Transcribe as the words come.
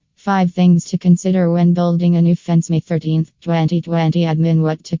5 things to consider when building a new fence. May 13th, 2020. Admin.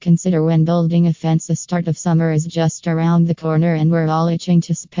 What to consider when building a fence. The start of summer is just around the corner, and we're all itching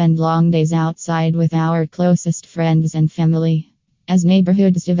to spend long days outside with our closest friends and family. As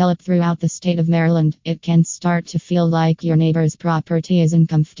neighborhoods develop throughout the state of Maryland, it can start to feel like your neighbor's property is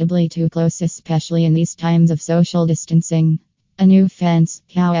uncomfortably too close, especially in these times of social distancing. A new fence,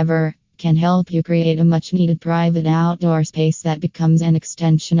 however, can help you create a much needed private outdoor space that becomes an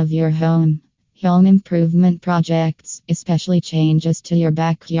extension of your home. Home improvement projects, especially changes to your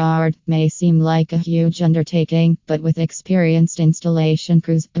backyard, may seem like a huge undertaking, but with experienced installation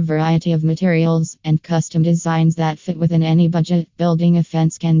crews, a variety of materials, and custom designs that fit within any budget, building a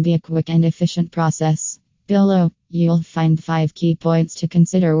fence can be a quick and efficient process. Below, you'll find 5 key points to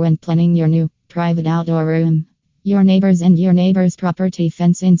consider when planning your new private outdoor room. Your neighbors and your neighbor's property.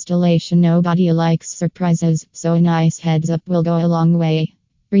 Fence installation. Nobody likes surprises, so a nice heads up will go a long way.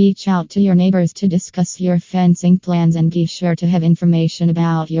 Reach out to your neighbors to discuss your fencing plans and be sure to have information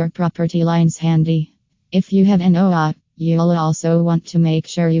about your property lines handy. If you have an OA, you'll also want to make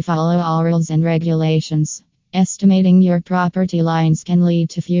sure you follow all rules and regulations. Estimating your property lines can lead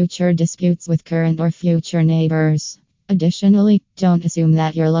to future disputes with current or future neighbors. Additionally, don't assume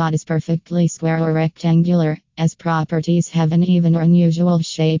that your lot is perfectly square or rectangular, as properties have uneven or unusual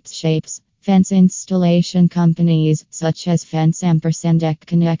shapes. Fence installation companies, such as Fence & Deck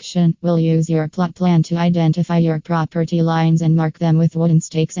Connection, will use your plot plan to identify your property lines and mark them with wooden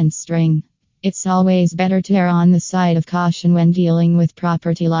stakes and string. It's always better to err on the side of caution when dealing with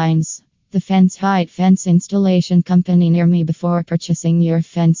property lines. The Fence Height Fence Installation Company near me. Before purchasing your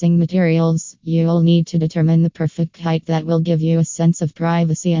fencing materials, you'll need to determine the perfect height that will give you a sense of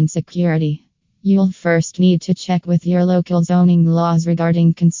privacy and security. You'll first need to check with your local zoning laws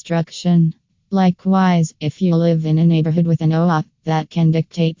regarding construction. Likewise, if you live in a neighborhood with an OA, that can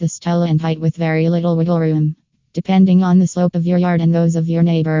dictate the style and height with very little wiggle room. Depending on the slope of your yard and those of your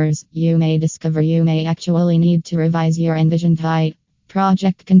neighbors, you may discover you may actually need to revise your envisioned height.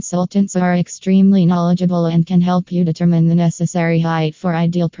 Project consultants are extremely knowledgeable and can help you determine the necessary height for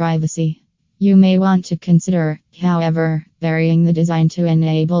ideal privacy. You may want to consider, however, varying the design to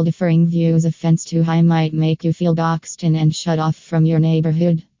enable differing views. A fence too high might make you feel boxed in and shut off from your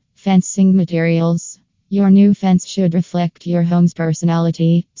neighborhood. Fencing materials. Your new fence should reflect your home's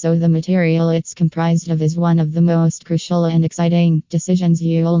personality, so the material it's comprised of is one of the most crucial and exciting decisions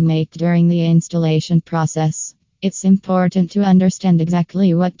you'll make during the installation process. It's important to understand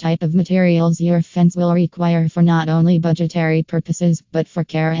exactly what type of materials your fence will require for not only budgetary purposes, but for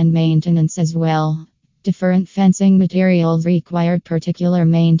care and maintenance as well. Different fencing materials require particular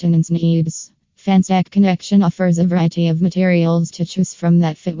maintenance needs. Fence Deck Connection offers a variety of materials to choose from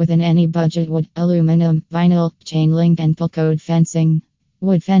that fit within any budget: wood, aluminum, vinyl, chain link, and pull cord fencing.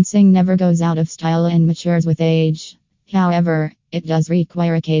 Wood fencing never goes out of style and matures with age. However, it does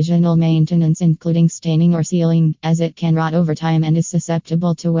require occasional maintenance, including staining or sealing, as it can rot over time and is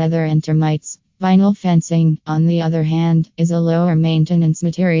susceptible to weather and termites. Vinyl fencing, on the other hand, is a lower maintenance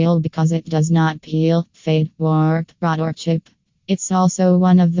material because it does not peel, fade, warp, rot, or chip. It's also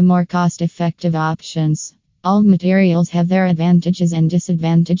one of the more cost-effective options. All materials have their advantages and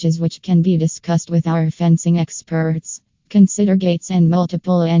disadvantages, which can be discussed with our fencing experts. Consider gates and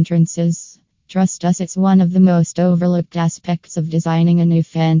multiple entrances. Trust us, it's one of the most overlooked aspects of designing a new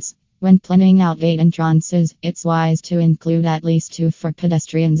fence. When planning out gate entrances, it's wise to include at least 2 for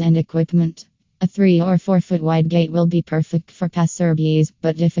pedestrians and equipment. A 3 or 4 foot wide gate will be perfect for passerbys,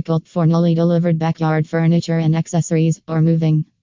 but difficult for newly delivered backyard furniture and accessories, or moving.